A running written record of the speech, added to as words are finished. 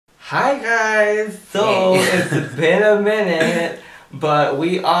Hi guys! So it's been a minute, but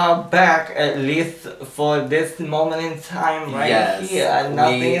we are back at least for this moment in time right here.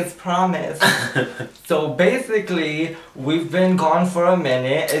 Nothing is promised. So basically, we've been gone for a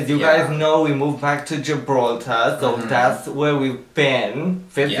minute. As you guys know, we moved back to Gibraltar, so that's where we've been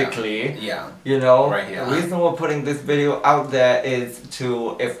physically. You know, right here. The reason we're putting this video out there is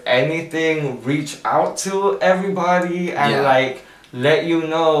to, if anything, reach out to everybody and like let you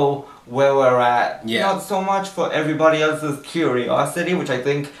know where we're at. Not so much for everybody else's curiosity, which I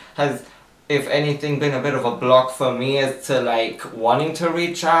think has, if anything, been a bit of a block for me as to like wanting to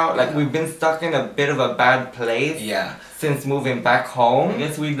reach out. Like we've been stuck in a bit of a bad place since moving back home. I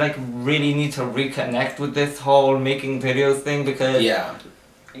guess we like really need to reconnect with this whole making videos thing, because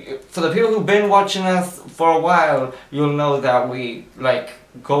for the people who've been watching us for a while, you'll know that we like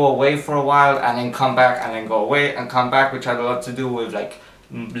go away for a while and then come back and then go away and come back, which had a lot to do with like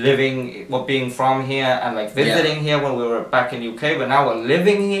living, being from here and like visiting here when we were back in UK, but now we're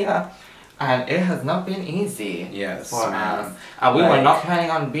living here and it has not been easy for us. And we were not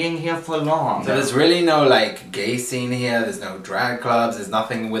planning on being here for long. So there's really no like gay scene here, there's no drag clubs, there's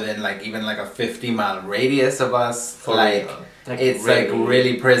nothing within like even like a 50-mile radius of us. It's really, like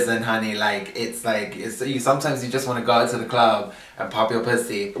really prison, honey. Like it's like you sometimes you just want to go out to the club and pop your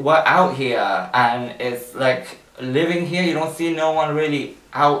pussy. We're out here and it's like living here, you don't see no one really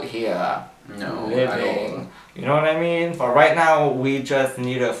out here living. You know what I mean? For right now, we just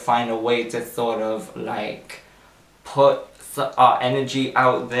need to find a way to sort of like put our energy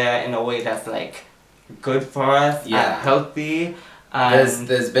out there in a way that's like good for us and healthy.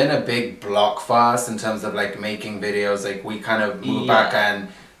 There's been a big block for us in terms of like making videos. Like we kind of moved back and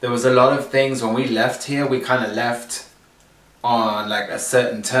there was a lot of things when we left here, we kind of left on like a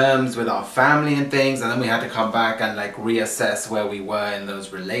certain terms with our family and things, and then we had to come back and like reassess where we were in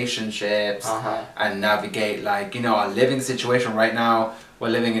those relationships and navigate like, you know, our living situation. Right now we're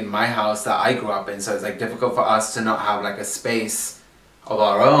living in my house that I grew up in, so it's like difficult for us to not have like a space of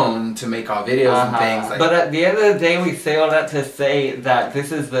our own to make our videos and things like. But at the end of the day, we say all that to say that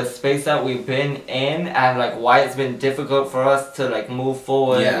this is the space that we've been in and like why it's been difficult for us to like move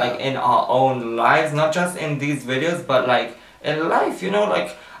forward like in our own lives, not just in these videos but like in life, you know.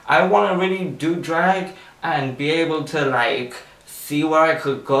 Like I want to really do drag and be able to like see where I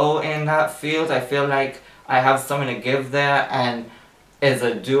could go in that field. I feel like I have something to give there, and as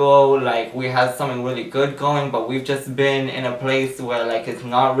a duo, like we had something really good going, but we've just been in a place where like it's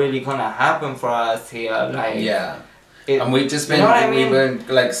not really gonna happen for us here. Like and we've just been we've been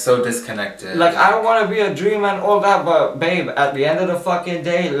like so disconnected. Like I want to be a dream and all that, but babe, at the end of the fucking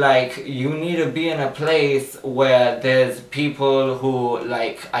day, like you need to be in a place where there's people who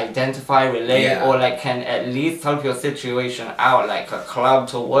like identify, relate, or like can at least help your situation out, like a club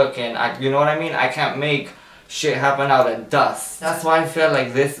to work in. You know what I mean? I can't make shit happen out of dust. That's why I feel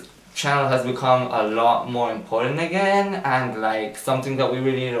like this channel has become a lot more important again, and like something that we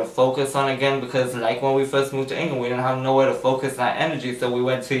really need to focus on again, because like when we first moved to England, we didn't have nowhere to focus that energy, so we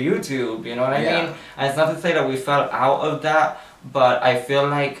went to YouTube, you know what I mean? And it's not to say that we fell out of that, but I feel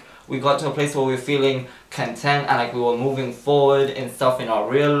like we got to a place where we were feeling content and like we were moving forward in stuff in our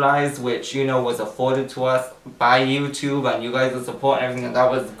real lives, which, you know, was afforded to us by YouTube and you guys' support and everything, and that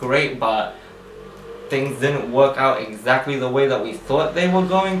was great, but things didn't work out exactly the way that we thought they were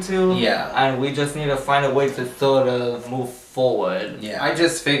going to. And we just need to find a way to sort of move forward. I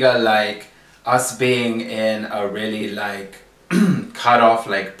just figure like us being in a really like cut off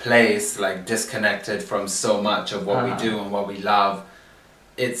like place, like disconnected from so much of what we do and what we love,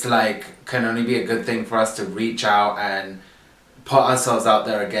 it's like can only be a good thing for us to reach out and put ourselves out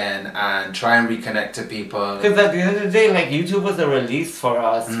there again and try and reconnect to people. Because at the end of the day, like YouTube was a release for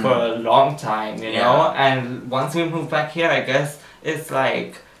us for a long time, you know? And once we moved back here, I guess it's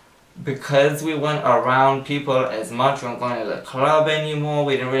like because we weren't around people as much, we weren't going to the club anymore,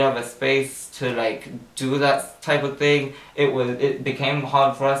 we didn't really have a space to like do that type of thing. It became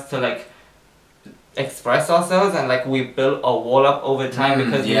hard for us to like express ourselves, and like we built a wall up over time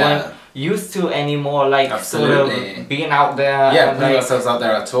because we weren't used to anymore, like sort of being out there. Putting like, ourselves out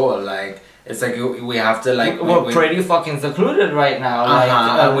there at all. Like it's like we have to like we're pretty fucking secluded right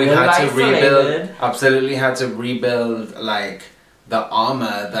now. And we had to rebuild. Absolutely had to rebuild like the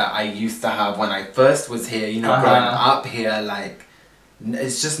armor that I used to have when I first was here. You know, growing up here, like.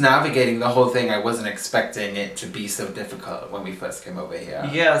 It's just navigating the whole thing. I wasn't expecting it to be so difficult when we first came over here.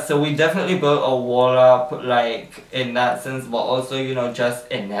 Yeah, so we definitely built a wall up, like, in that sense, but also, you know, just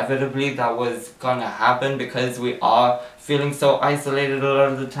inevitably that was gonna happen because we are feeling so isolated a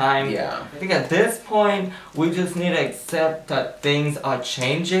lot of the time. Yeah. I think at this point, we just need to accept that things are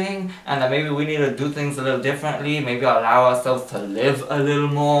changing and that maybe we need to do things a little differently, maybe allow ourselves to live a little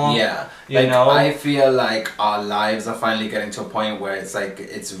more. Yeah. You know? I feel like our lives are finally getting to a point where it's like,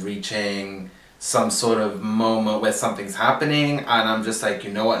 it's reaching some sort of moment where something's happening and I'm just like,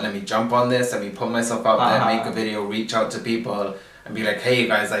 you know what, let me jump on this, let me put myself out there, make a video, reach out to people and be like, hey you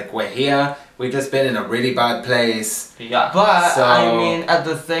guys, like we're here, we've just been in a really bad place. Yeah, but I mean at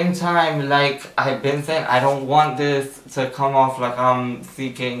the same time, like I've been saying, I don't want this to come off like I'm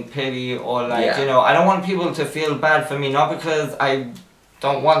seeking pity or like, you know, I don't want people to feel bad for me, not because I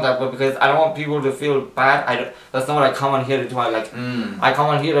don't want that, but because I don't want people to feel bad. That's not what I come on here to do. I come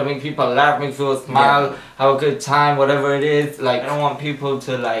on here to make people laugh, make people smile, have a good time, whatever it is. Like I don't want people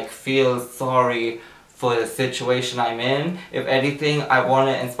to like feel sorry for the situation I'm in. If anything, I want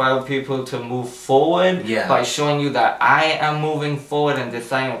to inspire people to move forward by showing you that I am moving forward and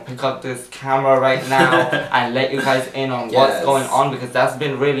deciding to pick up this camera right now and let you guys in on what's going on, because that's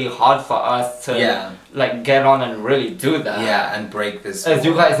been really hard for us to like get on and really do that. Yeah, and break this. As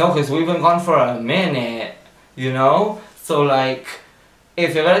you guys know, because we've been gone for a minute, you know? So like,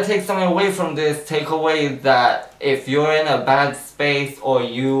 if you're gonna take something away from this, take away that if you're in a bad space or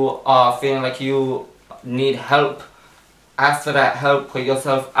you are feeling like you need help, ask for that help, put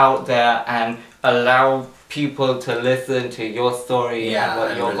yourself out there and allow people to listen to your story and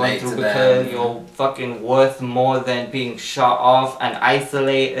what you're going through, because you're fucking worth more than being shut off and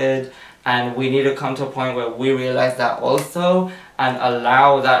isolated. And we need to come to a point where we realize that also and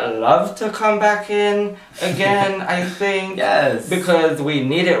allow that love to come back in again, I think. Yes. Because we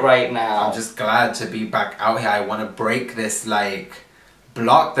need it right now. I'm just glad to be back out here. I want to break this like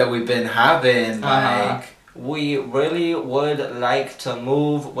block that we've been having. Like we really would like to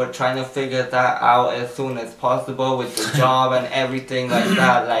move. We're trying to figure that out as soon as possible with the job and everything like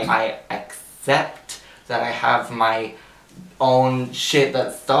that. Like I accept that I have my own shit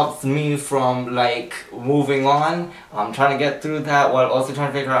that stops me from like moving on. I'm trying to get through that while also trying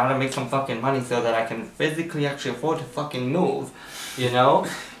to figure out how to make some fucking money so that I can physically actually afford to fucking move, you know?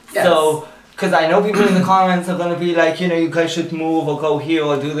 So, because I know people in the comments are gonna be like, you know, you guys should move or go here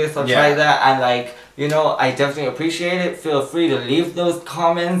or do this or try that, and like, you know, I definitely appreciate it. Feel free to leave those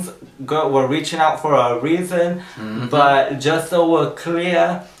comments. Girl, we're reaching out for a reason, but just so we're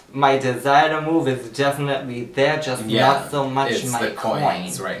clear, my desire to move is definitely there, just not so much it's my the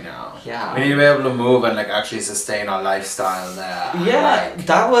coins right now. Yeah. We need to be able to move and like actually sustain our lifestyle there. Yeah, like,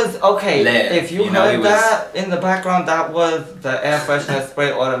 that was, okay, if you heard that in the background, that was the air freshener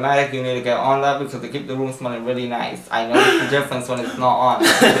spray automatic. You need to get on that because they keep the room smelling really nice. I know the difference when it's not on.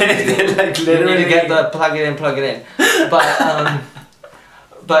 Like literally. You need to get the plug it in.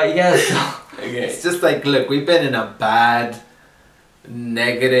 But yeah, so. Okay. It's just like, look, we've been in a bad,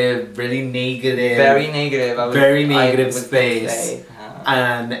 negative, really negative, very negative space,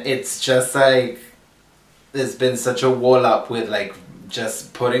 and it's just like there's been such a wall up with like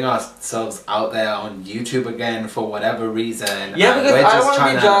just putting ourselves out there on YouTube again for whatever reason. Yeah, because I don't want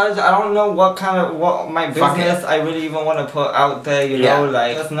to be judged. I don't know what my business I really even want to put out there, you know,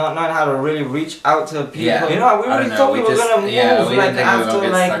 like just not knowing how to really reach out to people. You know, we really thought we were gonna move like after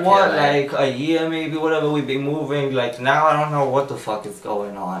like what, like a year maybe, whatever we've been moving. Like now I don't know what the fuck is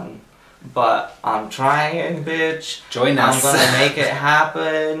going on. But I'm trying, bitch. Join us. I'm gonna make it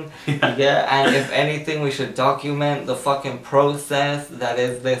happen. And if anything, we should document the fucking process that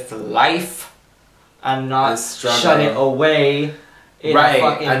is this life, and not shut it away in a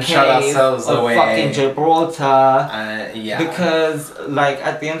fucking and cave shut ourselves away. Fucking Gibraltar. Because like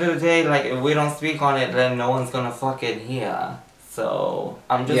at the end of the day, like if we don't speak on it, then no one's gonna fucking hear. So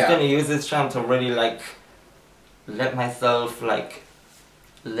I'm just gonna use this time to really like let myself like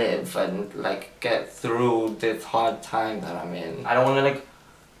live and like get through this hard time that I'm in. I don't want to like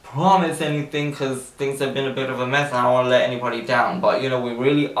promise anything because things have been a bit of a mess and I don't want to let anybody down, but you know, we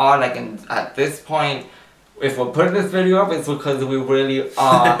really are like at this point, if we're putting this video up, it's because we really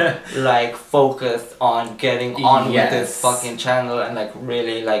are like focused on getting on with this fucking channel and like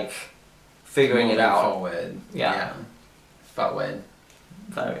really like figuring it out. Forward. Forward.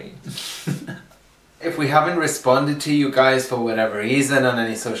 Very. If we haven't responded to you guys for whatever reason on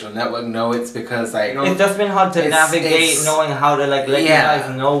any social network, no, it's because like it's just been hard to navigate knowing how to like let you guys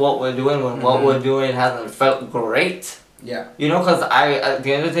know what we're doing when what we're doing hasn't felt great. Yeah. You know, because at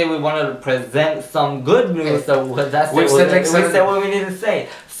the end of the day, we want to present some good news, so that's we said what we need to say.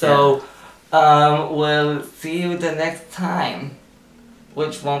 So, we'll see you the next time,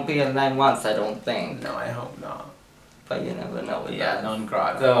 which won't be in 9 months, I don't think. No, I hope not. But you never know with that. Non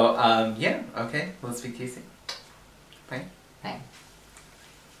grata. So, okay, we'll speak to you soon. Bye. Bye.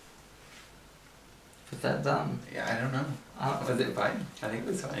 Was that done? Yeah, I don't know. Oh. Was it fine? I think it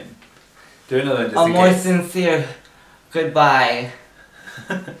was fine. Do another just A in more case. sincere goodbye.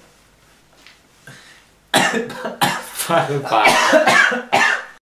 Goodbye.